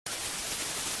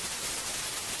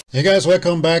Hey guys,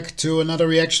 welcome back to another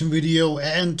reaction video,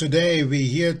 and today we're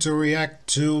here to react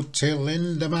to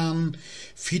LINDEMANN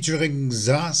featuring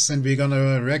ZAZ, and we're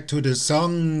gonna react to the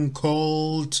song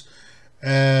called Le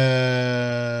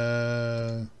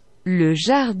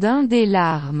Jardin des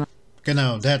Larmes.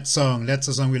 Genau, that's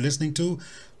the song we're listening to,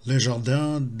 Le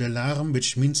Jardin des Larmes,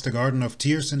 which means the Garden of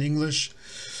Tears in English.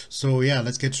 So yeah,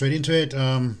 let's get straight into it.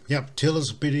 Yeah, Till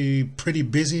is pretty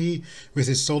busy with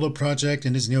his solo project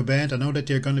and his new band. I know that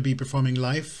they're going to be performing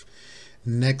live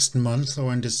next month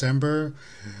or in December,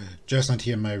 just not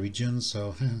here in my region,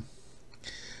 so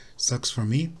sucks for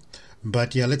me.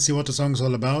 But yeah, let's see what the song's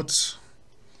all about.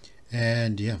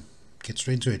 And yeah, get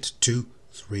straight into it. 2,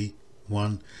 3,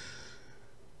 1.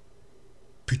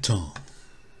 Putain.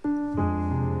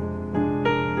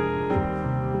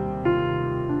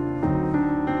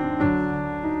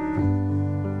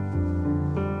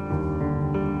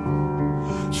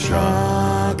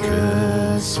 Chaque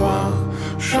soir,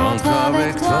 j'entre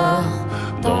avec toi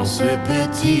dans ce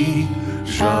petit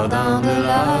jardin de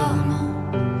larmes.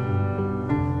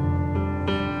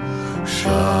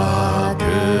 Chaque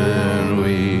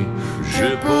nuit,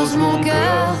 je pose mon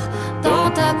cœur dans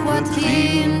ta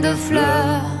poitrine de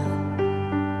fleurs.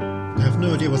 I have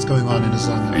no idea what's going on in the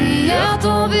song. Hier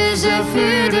ton baiser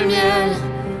fut de miel,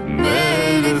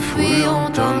 mais les fruits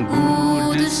ont un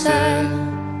goût de sel.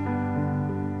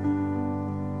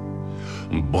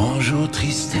 Bonjour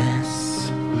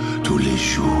tristesse, tous les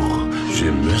jours je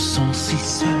me sens si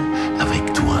seul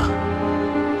avec toi.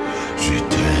 Je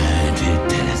te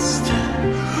déteste,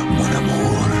 mon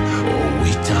amour, oh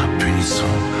oui ta punition,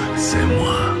 c'est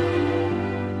moi.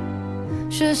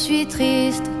 Je suis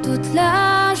triste toute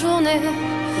la journée,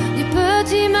 du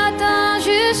petit matin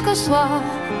jusqu'au soir.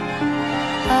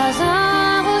 Pas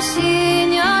un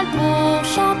rossignol pour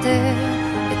chanter,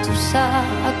 et tout ça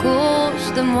à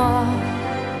cause de moi.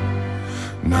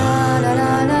 La la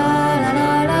la la la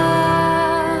la la,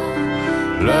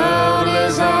 pleure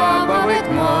les arbres avec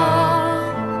moi.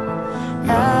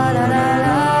 La la la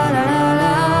la la la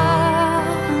la,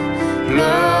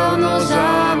 pleure nos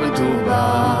âmes tout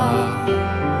bas.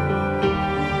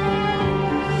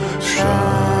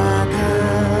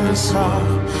 Chaque soir,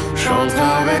 j'entre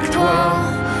avec toi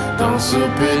dans ce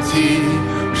petit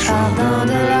jardin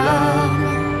de larmes.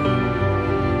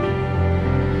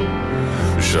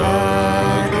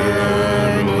 Chaque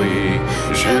nuit,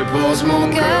 je pose mon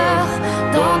cœur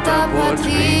dans ta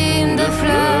poitrine de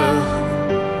fleurs.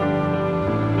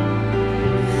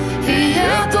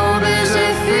 Hier ton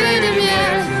baiser fut du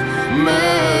miel,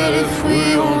 mais les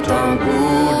fruits ont un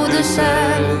goût de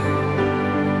sel.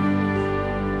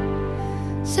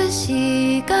 C'est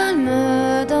si calme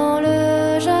dans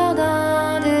le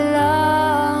jardin des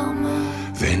larmes.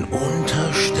 Wenn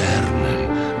unter Sternen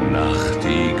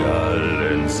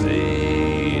Nachtigallen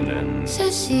singen.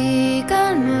 C'est si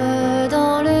calme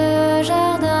dans le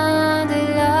jardin des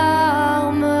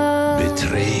larmes.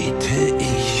 Betrete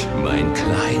ich mein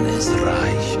kleines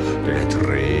Reich der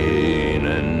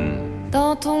Tränen.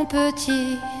 Dans ton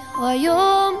petit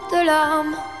royaume de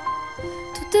larmes,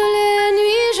 toutes les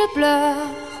nuits je pleure.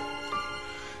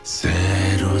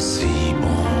 C'est aussi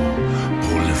bon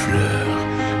pour les fleurs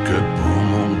que pour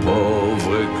mon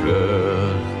pauvre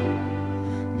cœur.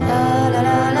 La la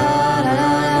la la la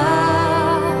la la,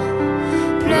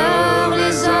 pleure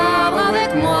les arbres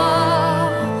avec moi.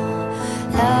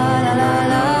 La la la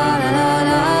la la la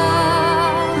la,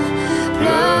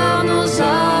 pleure nos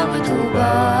âmes tout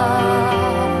bas.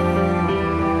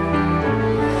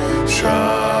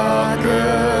 Chaque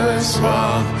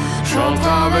soir, j'entre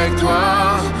avec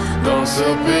toi dans ce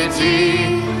petit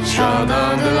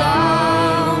jardin de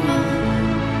larmes.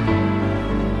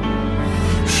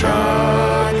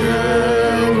 Chaque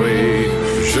nuit,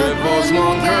 je pose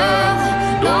mon cœur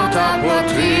dans ta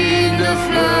poitrine de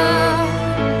fleurs.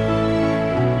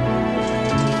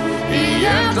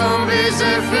 Hier ton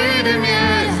baiser fut de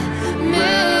miel,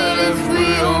 mais les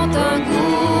fruits ont un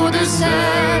goût de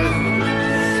sel.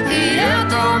 Hier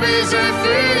ton baiser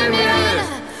fut de miel,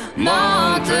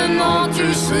 maintenant tu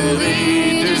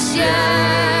souris du ciel.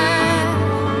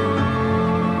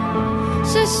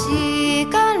 C'est si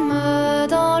calme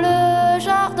dans le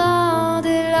jardin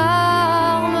des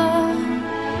larmes.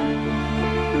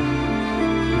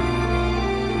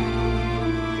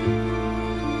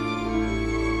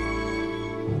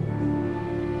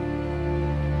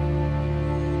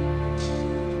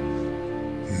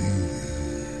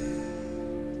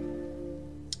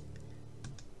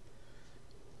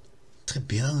 Très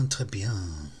bien, très bien.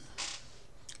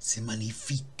 C'est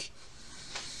magnifique.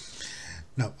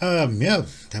 Now, yeah,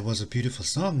 that was a beautiful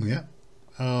song, yeah.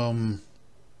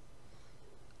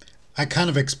 I kind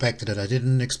of expected it. I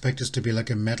didn't expect this to be like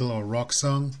a metal or rock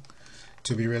song,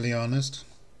 to be really honest.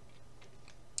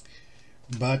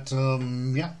 But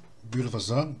yeah, beautiful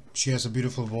song. She has a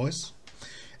beautiful voice.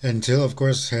 And Till, of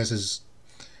course, has his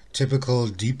typical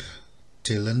deep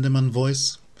Till Lindemann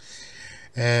voice.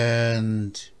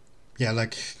 And yeah,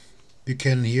 like you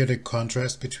can hear the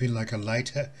contrast between like a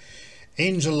light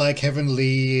angel-like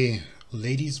heavenly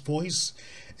lady's voice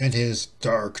and his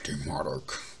dark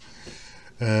demonic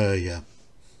yeah,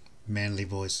 manly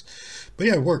voice. But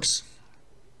yeah, it works.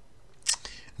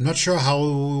 I'm not sure how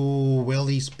well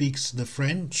he speaks the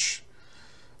French.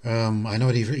 I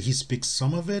know that he speaks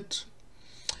some of it,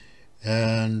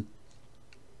 and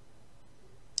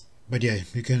but yeah,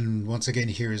 you can once again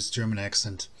hear his German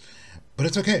accent. But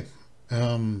it's okay.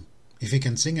 If he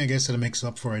can sing, I guess that makes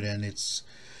up for it, and it's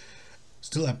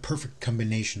still a perfect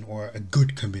combination or a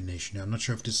good combination. I'm not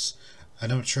sure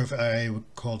if I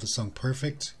would call the song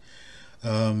perfect.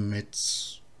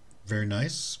 It's very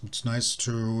nice. It's nice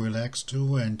to relax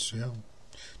to and yeah,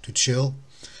 to chill.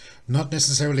 Not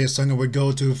necessarily a song I would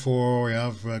go to for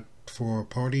for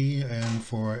party and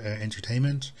for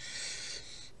entertainment.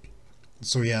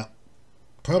 So yeah,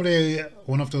 probably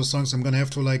one of those songs I'm gonna have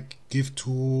to like give 2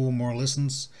 more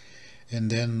listens,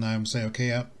 and then I'm say okay,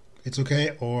 yeah, it's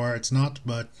okay or it's not.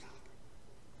 But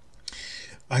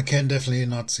I can definitely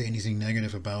not say anything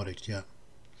negative about it. Yeah,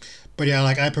 but yeah,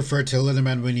 like I prefer Till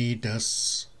Lindemann when he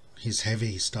does his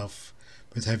heavy stuff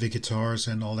with heavy guitars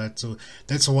and all that. So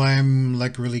that's why I'm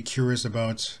like really curious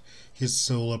about his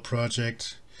solo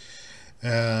project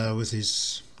with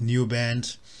his new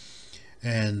band,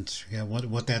 and yeah,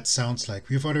 what that sounds like.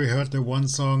 We've already heard the one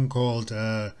song called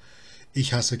Ich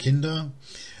hasse Kinder.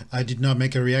 I did not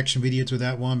make a reaction video to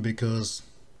that one because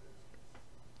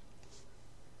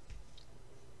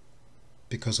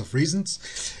of reasons.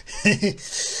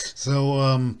 So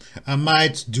I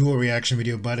might do a reaction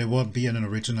video, but it won't be an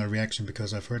original reaction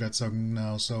because I've heard that song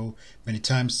now so many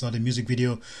times, saw the music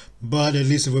video, but at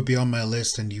least it would be on my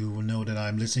list and you will know that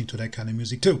I'm listening to that kind of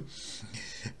music too.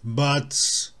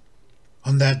 But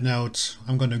on that note,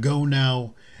 I'm gonna go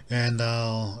now, and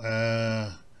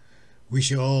I'll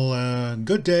wish you all a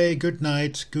good day, good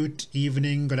night, good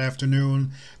evening, good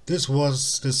afternoon. This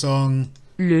was the song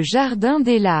Le Jardin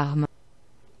des Larmes.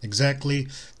 Exactly.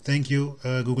 Thank you,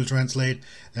 Google Translate.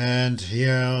 And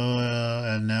here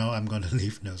and now I'm gonna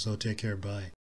leave now. So take care. Bye.